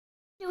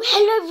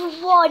Hello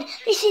everyone,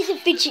 this is a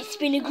fidget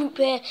spinner group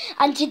here,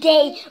 and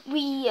today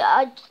we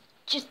are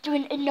just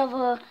doing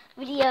another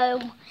video.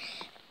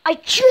 I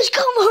just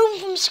come home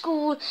from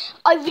school.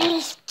 I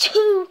released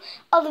 2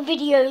 other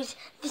videos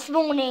this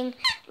morning,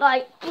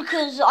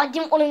 because I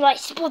didn't want to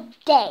spoil the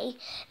day,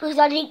 because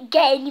I didn't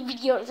get any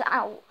videos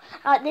out.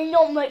 There's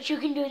not much you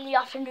can do in the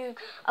afternoon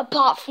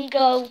apart from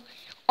go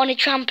on a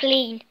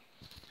trampoline.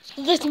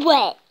 It's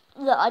wet.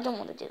 Look, I don't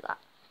want to do that.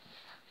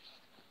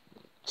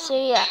 So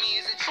yeah.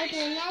 I'm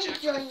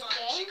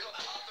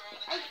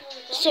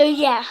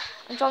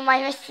drawing my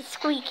Mr.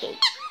 Squeaky.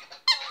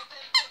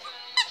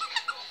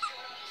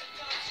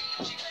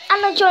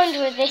 And I joined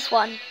with this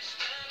one.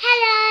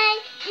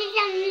 Hello, this is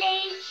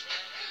Emily.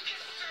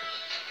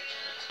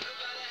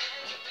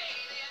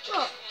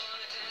 What?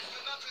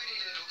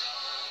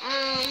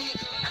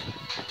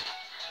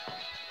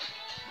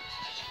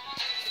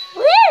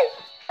 Woo!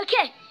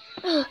 Okay.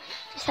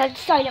 Just had a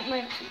silent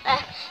moment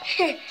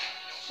there.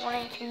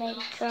 Wanting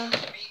to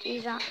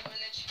do that.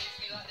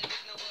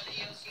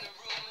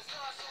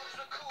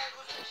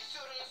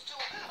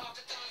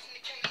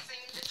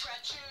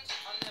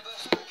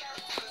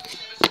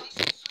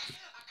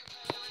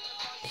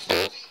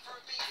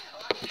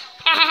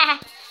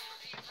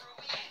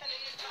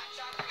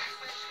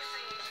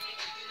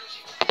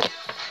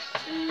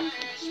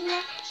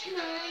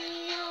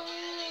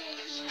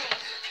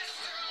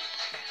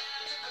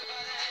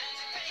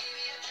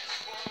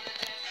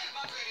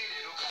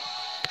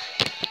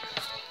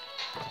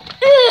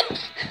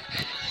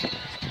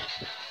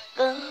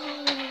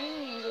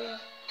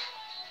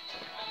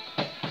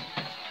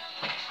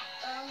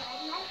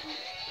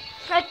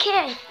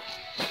 Okay,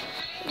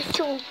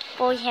 little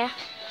boy here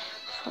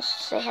wants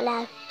to say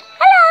hello.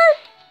 Hello!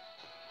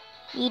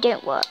 You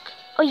don't work.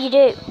 Oh, you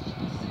do.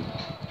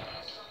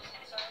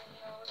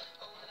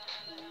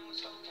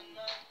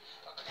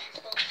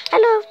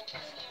 Hello.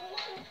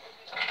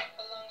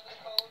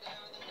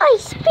 I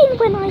spin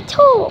when I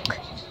talk.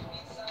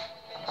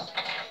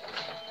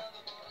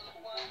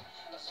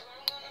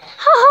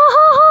 Ha ha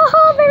ha ha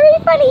ha, very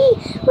funny.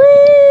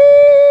 Woo!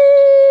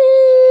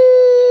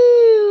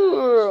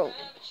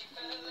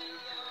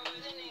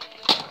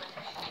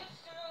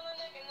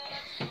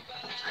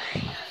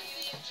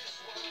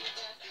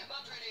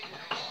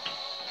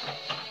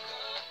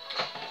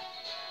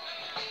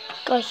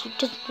 Guys, he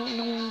doesn't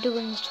know I'm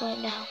doing this right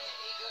now.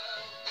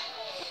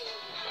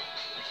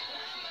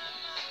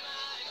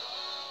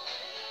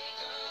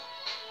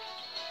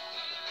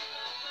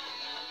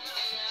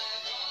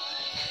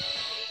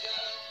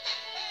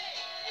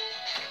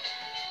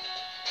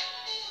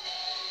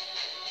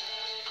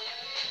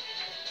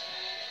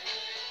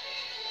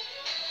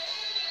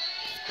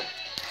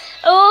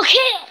 Okay.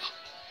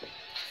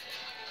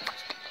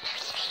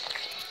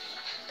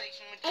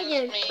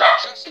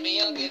 Trust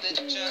me, I'll give it a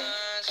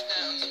chance.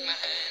 Down to my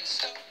hands,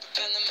 stop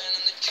and the man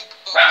on the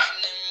jukebox,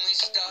 and then we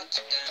start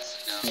to dance.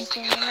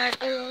 Now, like,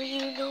 girl,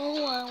 you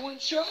know I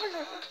want your love.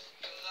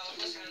 Love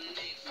was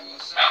handmade for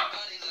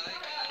somebody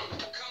like me.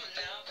 Come on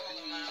now,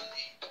 follow my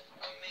lead.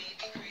 I may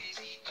be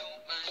crazy,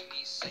 don't mind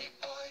me. Say,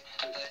 boy,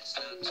 let's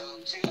not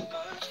talk too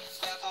much.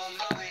 Grab on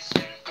my waist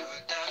and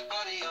put that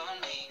body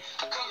on me.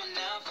 Come on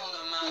now,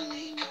 follow my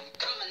lead.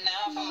 Come on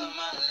now, follow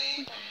my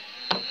lead.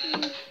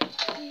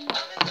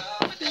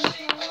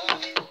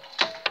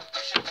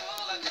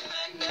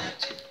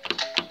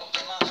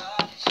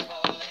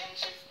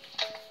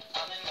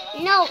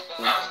 No,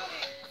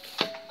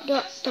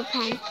 the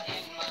pen.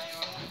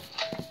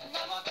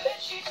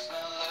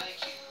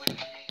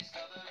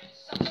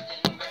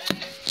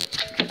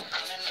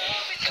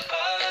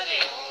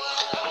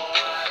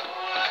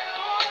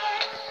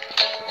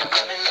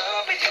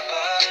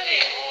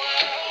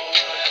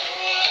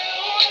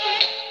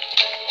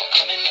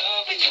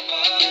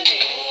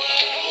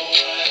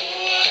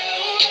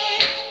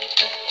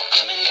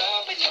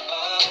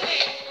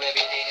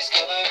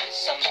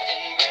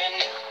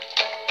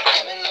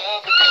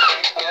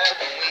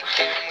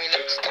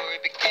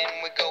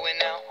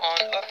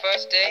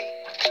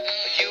 Day.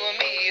 You and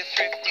me are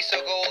thrifty, so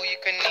go all you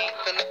can eat.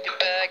 Fill up your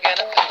bag and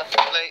I fill up the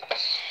plate.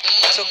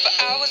 So for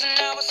hours and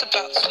hours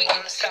about the sweet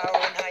and the sour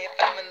and how your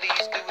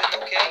family's doing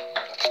okay.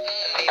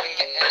 And even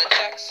getting a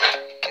taxi,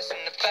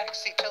 kissing the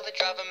backseat, tell the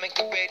driver make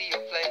the radio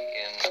play.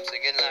 And I'm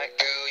singing like,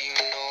 girl, you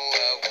know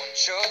I want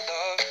your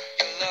love.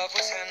 Your love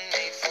was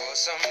handmade for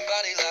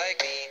somebody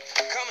like me.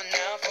 Come on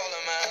now,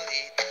 follow my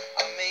lead.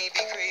 I may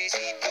be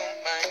crazy,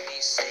 don't mind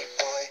me. Say,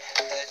 boy,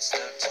 let's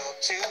not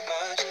talk too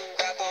much.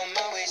 Grab on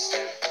my waist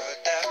and put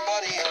that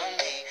body on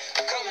me.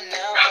 Come on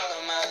now,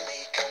 follow my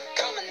lead.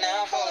 Come on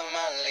now, follow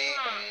my lead.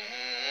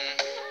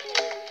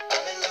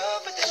 I'm in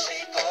love with the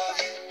shape of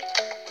you.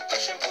 We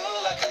push and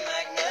pull like a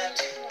magnet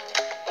do.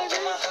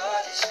 Although my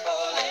heart is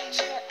falling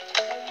too.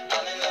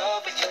 I'm in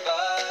love with your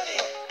body.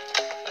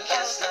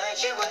 Last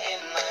night you were in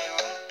my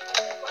room.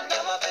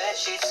 Now my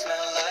bedsheets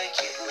smell like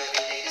you. Every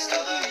day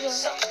discovering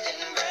something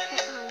brand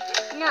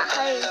new. Not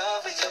I'm in home.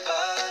 love with your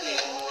body.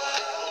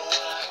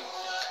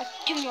 I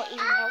do not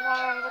even know why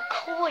I'm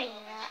recording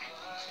that.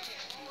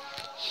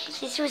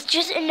 This was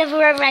just another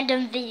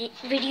random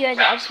video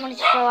that I just wanted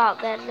to throw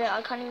out there. Look,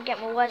 I can't even get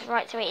my words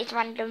right, so it is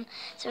random.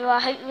 So I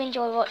hope you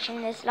enjoy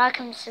watching this. Like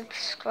and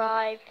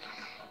subscribe.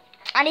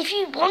 And if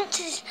you want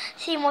to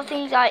see more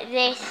things like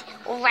this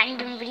or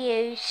random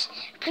videos,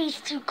 please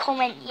do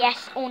comment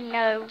yes or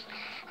no.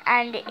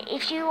 And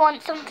if you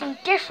want something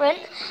different,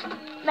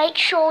 make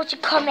sure to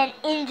comment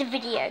in the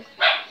video.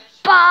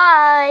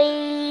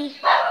 Bye!